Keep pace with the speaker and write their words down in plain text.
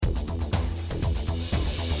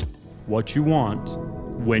what you want,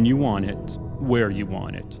 when you want it, where you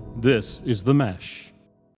want it. This is The Mesh.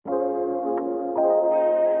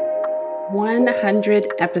 100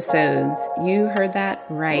 episodes. You heard that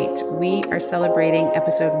right. We are celebrating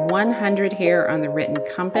episode 100 here on The Written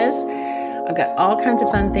Compass. I've got all kinds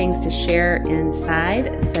of fun things to share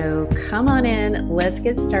inside. So come on in, let's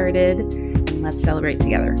get started, and let's celebrate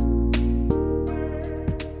together.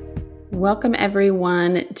 Welcome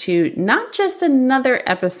everyone to not just another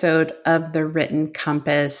episode of The Written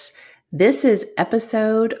Compass. This is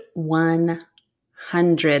episode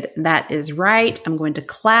 100. That is right. I'm going to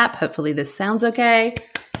clap. Hopefully this sounds okay.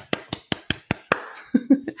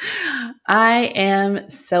 I am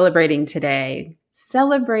celebrating today,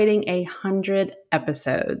 celebrating 100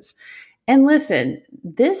 episodes. And listen,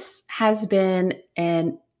 this has been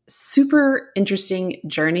a super interesting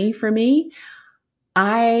journey for me.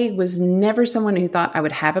 I was never someone who thought I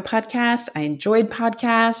would have a podcast. I enjoyed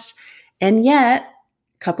podcasts. And yet,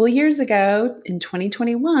 a couple of years ago in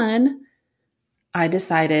 2021, I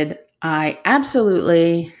decided I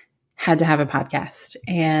absolutely had to have a podcast.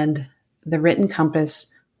 And The Written Compass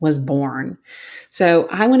was born. So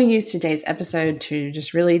I want to use today's episode to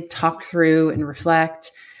just really talk through and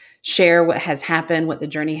reflect, share what has happened, what the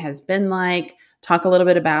journey has been like, talk a little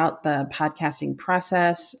bit about the podcasting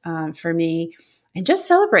process for me, and just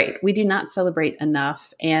celebrate. We do not celebrate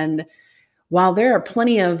enough. And while there are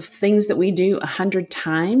plenty of things that we do 100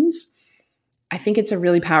 times, I think it's a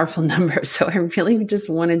really powerful number. So I really just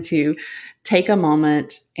wanted to take a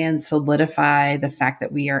moment and solidify the fact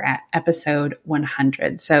that we are at episode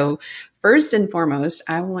 100. So first and foremost,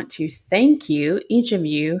 I want to thank you, each of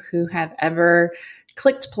you who have ever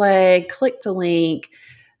clicked play, clicked a link,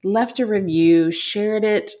 left a review, shared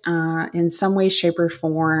it in some way, shape, or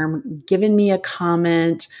form, given me a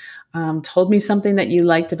comment, told me something that you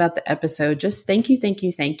liked about the episode. Just thank you, thank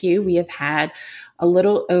you, thank you. We have had a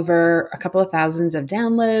little over a couple of thousands of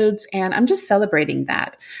downloads, and I'm just celebrating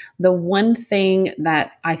that. The one thing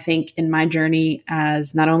that I think in my journey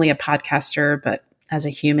as not only a podcaster, but as a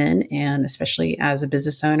human, and especially as a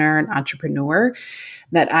business owner and entrepreneur,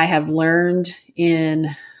 that I have learned in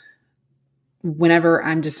whenever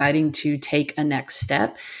I'm deciding to take a next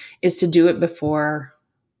step is to do it before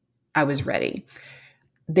I was ready.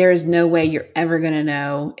 There is no way you're ever going to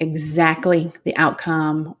know exactly the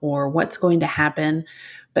outcome or what's going to happen.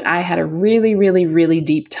 But I had a really, really, really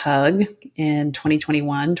deep tug in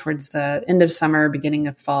 2021 towards the end of summer, beginning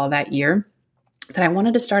of fall that year, that I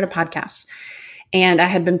wanted to start a podcast. And I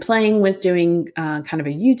had been playing with doing kind of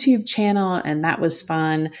a YouTube channel, and that was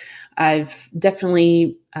fun. I've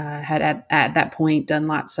definitely had at that point done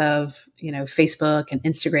lots of, Facebook and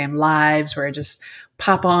Instagram lives where I just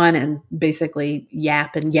pop on and basically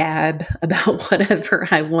yap and yab about whatever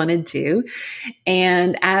I wanted to.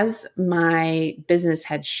 And as my business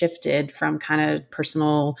had shifted from kind of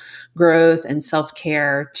personal growth and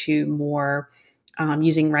self-care to more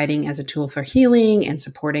using writing as a tool for healing and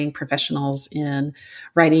supporting professionals in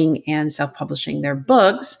writing and self-publishing their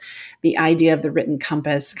books, the idea of The Written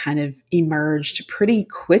Compass kind of emerged pretty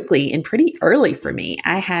quickly and pretty early for me.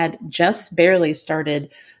 I had just barely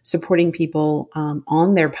started supporting people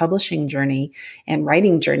on their publishing journey and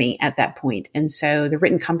writing journey at that point. And so The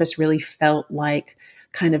Written Compass really felt like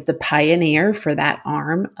kind of the pioneer for that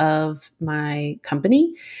arm of my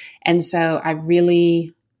company. And so I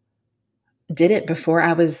really did it before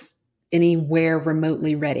I was anywhere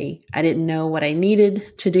remotely ready. I didn't know what I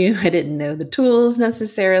needed to do. I didn't know the tools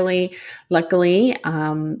necessarily. Luckily,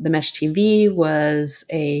 The Mesh TV was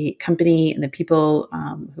a company, and the people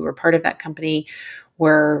who were part of that company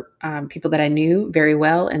were people that I knew very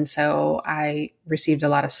well. And so I received a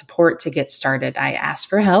lot of support to get started. I asked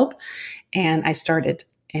for help, and I started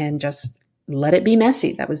and just let it be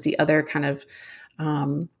messy. That was the other kind of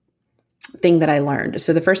thing that I learned.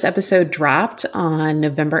 So the first episode dropped on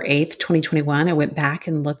November 8th, 2021. I went back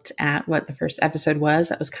and looked at what the first episode was.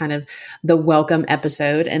 That was kind of the welcome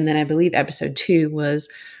episode. And then I believe episode 2 was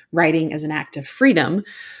writing as an act of freedom,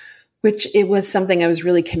 which it was something I was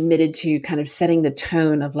really committed to, kind of setting the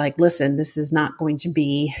tone of like, listen, this is not going to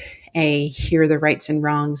be here are the rights and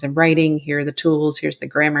wrongs of writing. Here are the tools. Here's the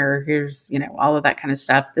grammar. Here's, all of that kind of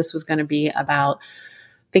stuff. This was going to be about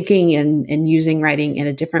thinking and using writing in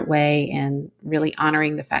a different way and really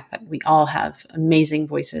honoring the fact that we all have amazing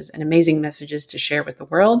voices and amazing messages to share with the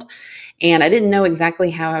world. And I didn't know exactly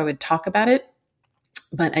how I would talk about it,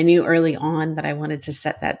 but I knew early on that I wanted to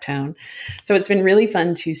set that tone. So it's been really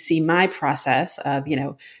fun to see my process of,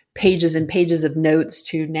 pages and pages of notes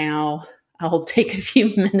to now I'll take a few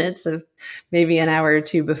minutes of maybe an hour or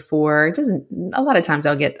two before. It doesn't, a lot of times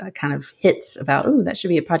I'll get kind of hits about, oh, that should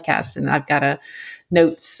be a podcast. And I've got a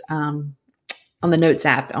notes, on the notes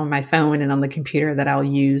app on my phone and on the computer that I'll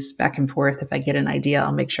use back and forth. If I get an idea,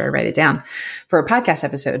 I'll make sure I write it down for a podcast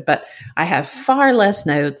episode. But I have far less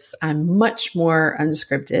notes. I'm much more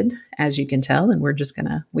unscripted, as you can tell. And we're just going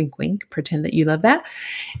to wink, wink, pretend that you love that.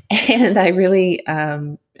 And I really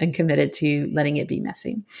am committed to letting it be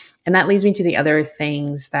messy. And that leads me to the other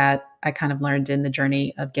things that I kind of learned in the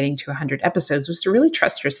journey of getting to 100 episodes was to really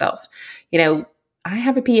trust yourself. You know, I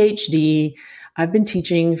have a PhD. I've been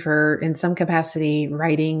teaching in some capacity,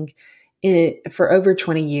 writing for over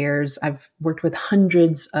 20 years. I've worked with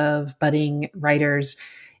hundreds of budding writers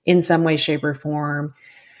in some way, shape, or form.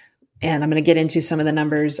 And I'm going to get into some of the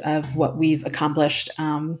numbers of what we've accomplished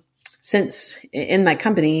since in my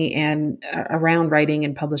company and around writing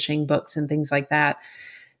and publishing books and things like that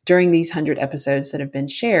during these 100 episodes that have been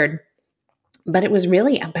shared. But it was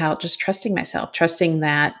really about just trusting myself, trusting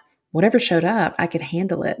that whatever showed up, I could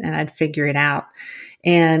handle it and I'd figure it out.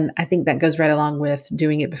 And I think that goes right along with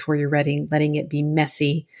doing it before you're ready, letting it be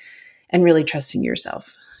messy and really trusting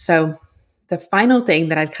yourself. So the final thing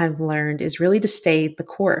that I've kind of learned is really to stay the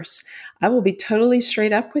course. I will be totally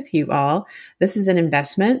straight up with you all. This is an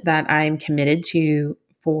investment that I'm committed to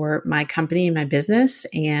for my company and my business.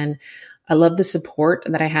 And I love the support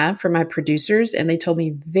that I have from my producers. And they told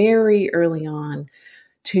me very early on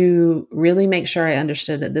to really make sure I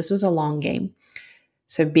understood that this was a long game.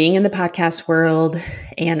 So being in the podcast world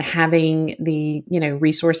and having the,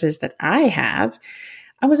 resources that I have,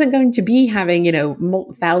 I wasn't going to be having,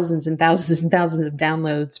 thousands and thousands and thousands of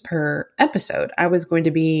downloads per episode. I was going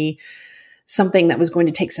to be something that was going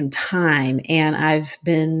to take some time. And I've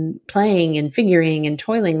been playing and figuring and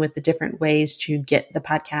toiling with the different ways to get the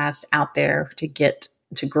podcast out there,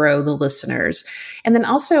 to grow the listeners. And then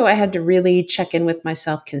also I had to really check in with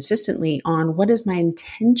myself consistently on what is my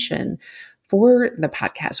intention for the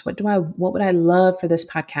podcast? What would I love for this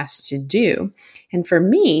podcast to do? And for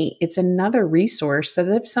me, it's another resource so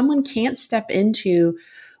that if someone can't step into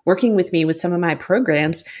working with me with some of my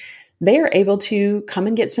programs, they are able to come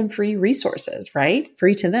and get some free resources, right?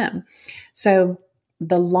 Free to them. So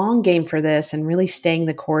the long game for this and really staying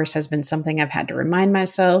the course has been something I've had to remind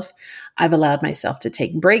myself. I've allowed myself to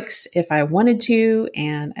take breaks if I wanted to.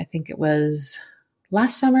 And I think it was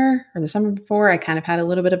last summer or the summer before, I kind of had a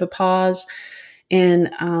little bit of a pause in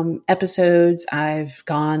episodes. I've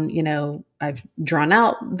drawn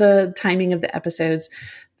out the timing of the episodes.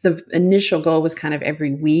 The initial goal was kind of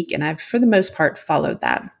every week, and I've, for the most part, followed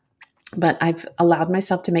that. But I've allowed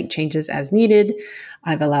myself to make changes as needed.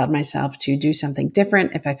 I've allowed myself to do something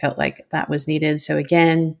different if I felt like that was needed. So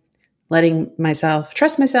again, letting myself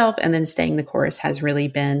trust myself and then staying the course has really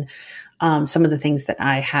been some of the things that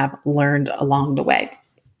I have learned along the way.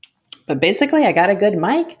 But basically, I got a good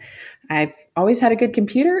mic. I've always had a good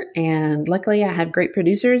computer, and luckily I have great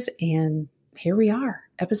producers, and here we are,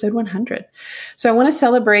 episode 100. So I want to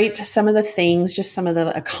celebrate some of the things, just some of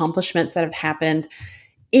the accomplishments that have happened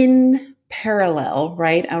in parallel,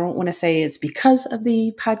 right? I don't want to say it's because of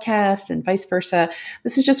the podcast and vice versa.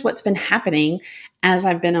 This is just what's been happening as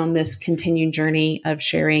I've been on this continued journey of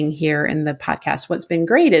sharing here in the podcast. What's been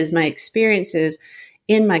great is my experiences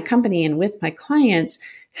in my company and with my clients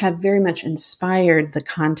have very much inspired the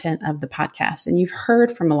content of the podcast. And you've heard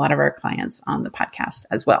from a lot of our clients on the podcast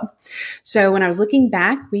as well. So when I was looking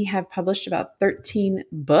back, we have published about 13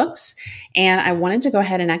 books. And I wanted to go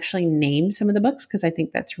ahead and actually name some of the books because I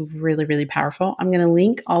think that's really, really powerful. I'm going to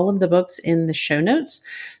link all of the books in the show notes.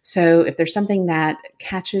 So if there's something that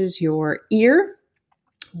catches your ear,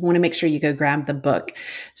 want to make sure you go grab the book.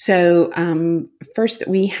 So first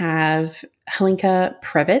we have Hlinka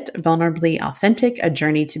Previtt, Vulnerably Authentic, A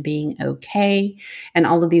Journey to Being Okay. And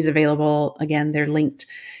all of these available, again, they're linked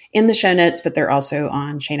in the show notes, but they're also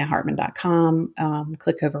on shanahartman.com.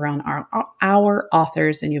 Click over on our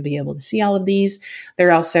authors and you'll be able to see all of these.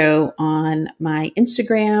 They're also on my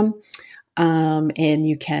Instagram, and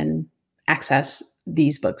you can access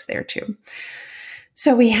these books there too.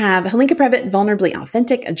 So we have Hlinka Previtt, Vulnerably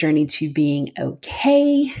Authentic, A Journey to Being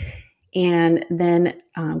Okay. And then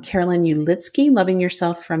Carolyn Ulitsky, Loving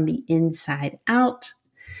Yourself from the Inside Out.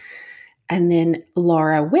 And then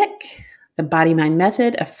Laura Wick, The Body Mind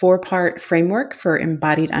Method, a 4-part framework for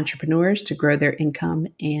embodied entrepreneurs to grow their income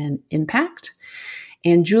and impact.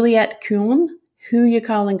 And Juliette Kuhn, Who You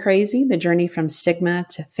Callin' Crazy, The Journey from Stigma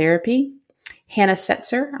to Therapy. Hannah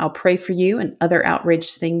Setzer, I'll Pray for You and Other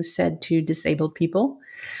Outrageous Things Said to Disabled People.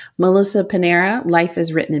 Melissa Panera, Life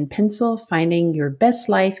is Written in Pencil, Finding Your Best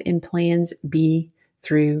Life in Plans B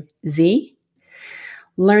through Z.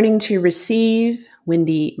 Learning to Receive,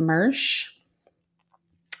 Wendy Mersch.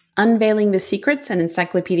 Unveiling the Secrets, an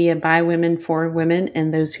encyclopedia by women for women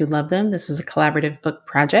and those who love them. This was a collaborative book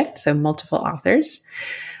project, so multiple authors.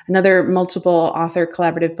 Another multiple author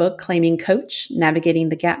collaborative book, Claiming Coach, Navigating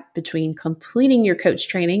the Gap Between Completing Your Coach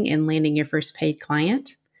Training and Landing Your First Paid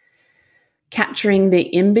Client. Capturing the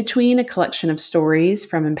In-Between, a collection of stories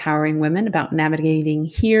from empowering women about navigating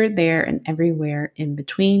here, there, and everywhere in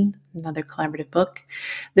between. Another collaborative book.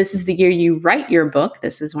 This is the Year You Write Your Book.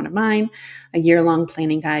 This is one of mine. A year-long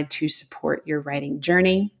planning guide to support your writing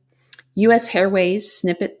journey. U.S. Hairways,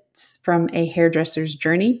 Snippets from a Hairdresser's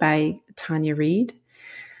Journey by Tanya Reid.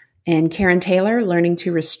 And Karen Taylor, Learning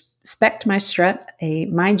to Respect My Strut,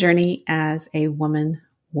 My Journey as a Woman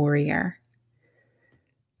Warrior.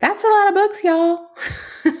 That's a lot of books, y'all.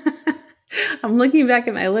 I'm looking back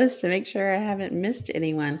at my list to make sure I haven't missed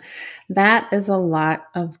anyone. That is a lot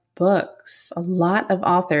of books, a lot of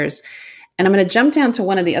authors. And I'm going to jump down to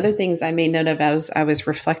one of the other things I made note of as I was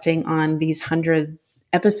reflecting on these 100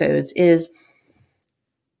 episodes is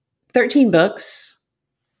 13 books,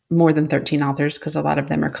 more than 13 authors, because a lot of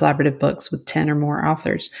them are collaborative books with 10 or more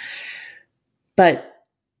authors. But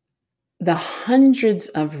the hundreds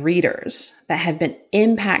of readers that have been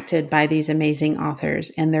impacted by these amazing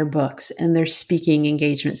authors and their books and their speaking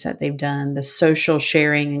engagements that they've done, the social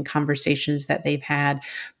sharing and conversations that they've had,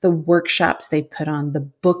 the workshops they put on, the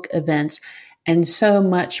book events, and so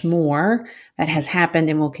much more that has happened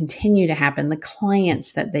and will continue to happen, the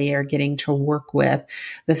clients that they are getting to work with,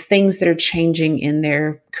 the things that are changing in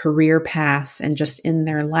their career paths and just in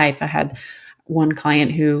their life. I had one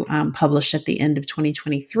client who published at the end of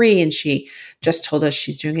 2023, and she just told us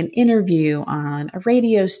she's doing an interview on a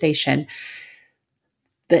radio station.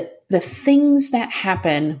 The things that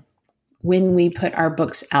happen when we put our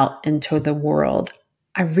books out into the world,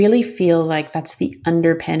 I really feel like that's the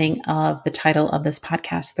underpinning of the title of this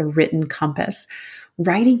podcast, The Written Compass.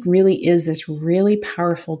 Writing really is this really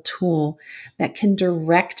powerful tool that can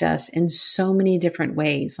direct us in so many different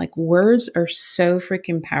ways. Like, words are so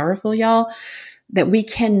freaking powerful, y'all, that we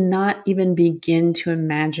cannot even begin to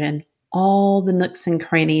imagine all the nooks and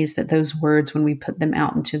crannies that those words, when we put them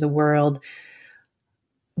out into the world,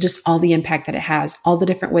 just all the impact that it has, all the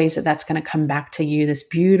different ways that that's going to come back to you, this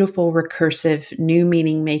beautiful, recursive, new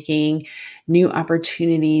meaning making, new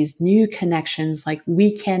opportunities, new connections. Like,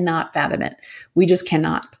 we cannot fathom it. We just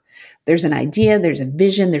cannot. There's an idea, there's a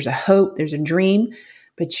vision, there's a hope, there's a dream,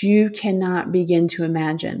 but you cannot begin to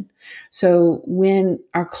imagine. So when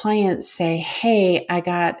our clients say, hey, I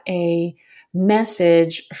got a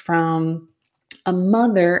message from a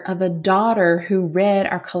mother of a daughter who read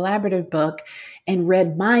our collaborative book and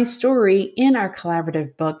read my story in our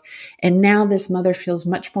collaborative book. And now this mother feels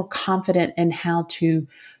much more confident in how to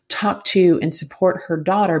talk to and support her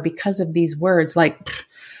daughter because of these words. Like,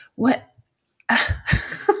 what?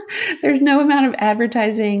 There's no amount of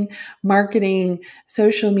advertising, marketing,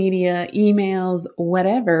 social media, emails,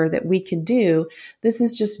 whatever that we could do. This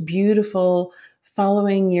is just beautiful,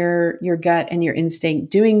 following your gut and your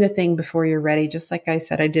instinct, doing the thing before you're ready. Just like I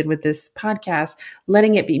said, I did with this podcast,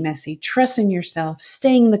 letting it be messy, trusting yourself,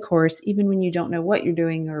 staying the course, even when you don't know what you're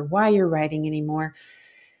doing or why you're writing anymore.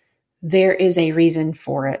 There is a reason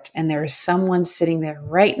for it. And there is someone sitting there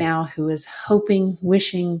right now who is hoping,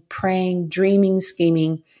 wishing, praying, dreaming,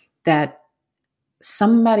 scheming that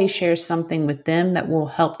somebody shares something with them that will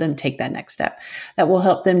help them take that next step, that will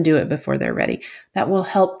help them do it before they're ready, that will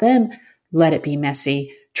help them let it be messy,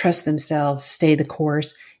 trust themselves, stay the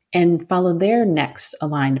course, and follow their next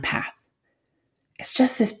aligned path. It's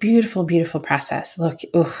just this beautiful, beautiful process. Look,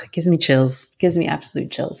 it gives me chills, gives me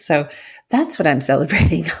absolute chills. So that's what I'm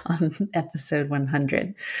celebrating on episode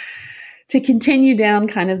 100. To continue down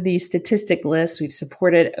kind of the statistic list, we've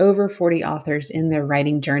supported over 40 authors in their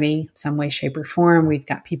writing journey, some way, shape, or form. We've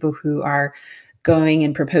got people who are going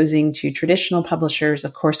and proposing to traditional publishers.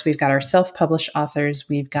 Of course, we've got our self-published authors.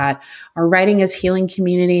 We've got our Writing as Healing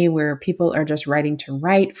community, where people are just writing to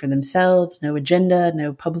write for themselves, no agenda,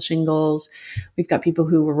 no publishing goals. We've got people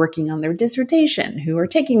who are working on their dissertation, who are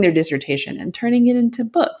taking their dissertation and turning it into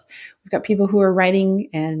books. We've got people who are writing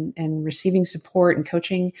and receiving support and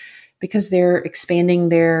coaching because they're expanding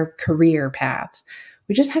their career paths.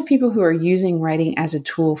 We just have people who are using writing as a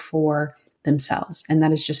tool for themselves. And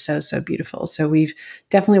that is just so, so beautiful. So we've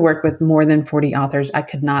definitely worked with more than 40 authors. I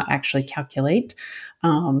could not actually calculate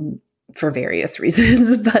for various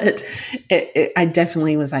reasons, but I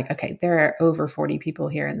definitely was like, okay, there are over 40 people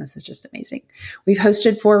here, and this is just amazing. We've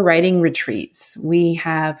hosted 4 writing retreats. We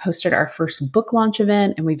have hosted our first book launch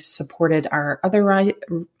event, and we've supported our other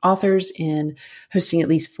authors in hosting at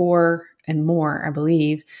least 4 and more, I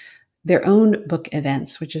believe, their own book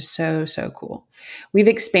events, which is so, so cool. We've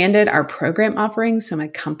expanded our program offerings. So my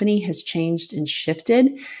company has changed and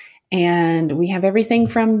shifted. And we have everything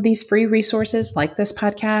from these free resources like this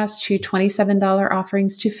podcast to $27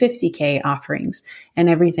 offerings to $50K offerings and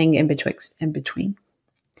everything in between.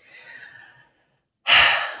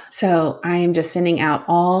 So I am just sending out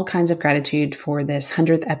all kinds of gratitude for this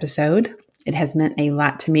 100th episode. It has meant a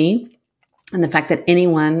lot to me. And the fact that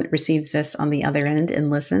anyone receives this on the other end and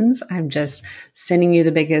listens, I'm just sending you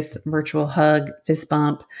the biggest virtual hug, fist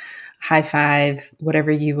bump, high five,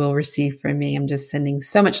 whatever you will receive from me. I'm just sending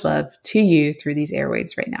so much love to you through these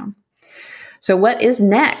airwaves right now. So what is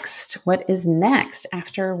next? What is next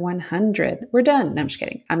after 100? We're done. No, I'm just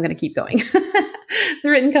kidding. I'm going to keep going. The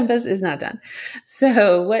Written Compass is not done.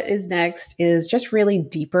 So what is next is just really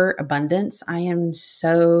deeper abundance. I am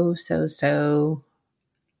so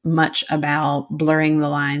much about blurring the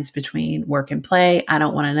lines between work and play. I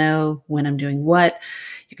don't want to know when I'm doing what.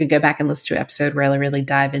 You could go back and listen to an episode where I really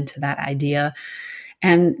dive into that idea.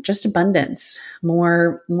 And just abundance,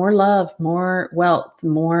 more love, more wealth,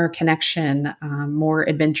 more connection, more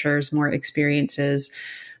adventures, more experiences,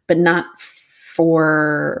 but not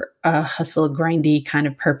for a hustle, grindy kind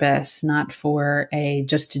of purpose, not for a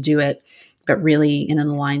just to do it, but really in an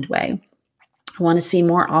aligned way. I want to see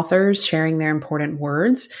more authors sharing their important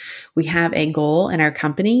words. We have a goal in our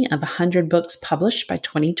company of 100 books published by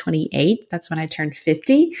 2028. That's when I turn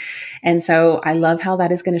 50. And so I love how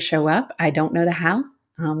that is going to show up. I don't know the how.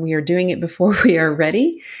 We are doing it before we are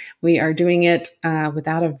ready. We are doing it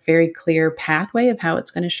without a very clear pathway of how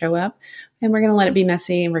it's going to show up. And we're going to let it be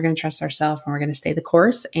messy, and we're going to trust ourselves, and we're going to stay the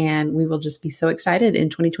course. And we will just be so excited in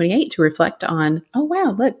 2028 to reflect on, oh,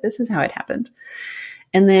 wow, look, this is how it happened.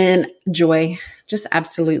 And then joy, just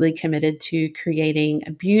absolutely committed to creating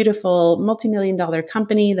a beautiful multi-million-dollar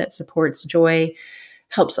company that supports joy,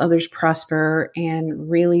 helps others prosper,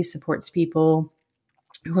 and really supports people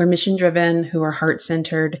who are mission-driven, who are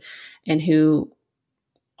heart-centered, and who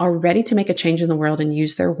are ready to make a change in the world and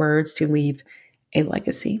use their words to leave a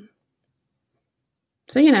legacy.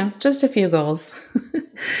 So, just a few goals.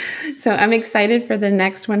 So I'm excited for the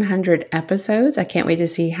next 100 episodes. I can't wait to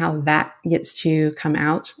see how that gets to come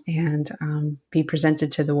out and be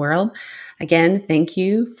presented to the world. Again, thank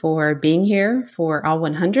you for being here for all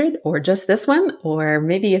 100 or just this one or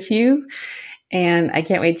maybe a few. And I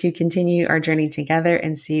can't wait to continue our journey together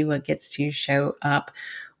and see what gets to show up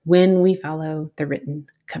when we follow the Written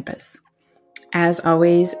Compass. As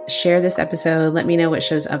always, share this episode. Let me know what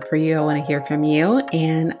shows up for you. I want to hear from you,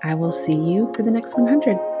 and I will see you for the next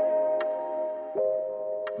 100.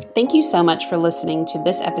 Thank you so much for listening to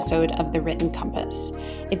this episode of The Written Compass.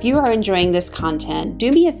 If you are enjoying this content,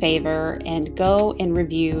 do me a favor and go and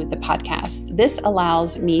review the podcast. This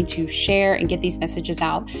allows me to share and get these messages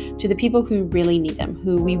out to the people who really need them,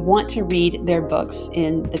 who we want to read their books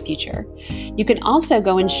in the future. You can also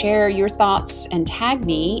go and share your thoughts and tag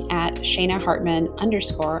me at Shana Hartman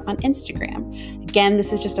 _ on Instagram. Again,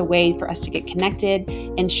 this is just a way for us to get connected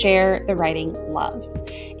and share the writing love.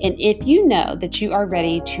 And if you know that you are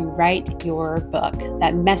ready to write your book,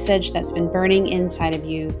 that message that's been burning inside of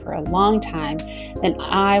you for a long time, then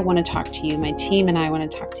I want to talk to you. My team and I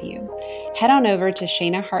want to talk to you. Head on over to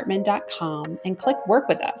shanahartman.com and click Work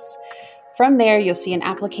With Us. From there, you'll see an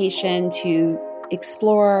application to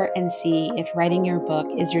explore and see if writing your book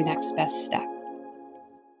is your next best step.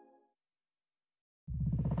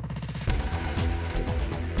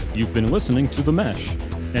 You've been listening to The Mesh,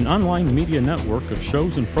 an online media network of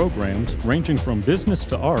shows and programs ranging from business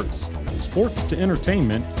to arts, sports to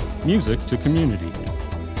entertainment, music to community.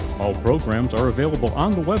 All programs are available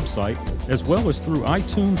on the website as well as through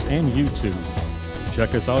iTunes and YouTube.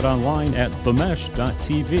 Check us out online at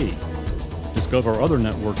themesh.tv. Discover other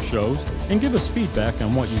network shows and give us feedback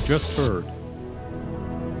on what you just heard.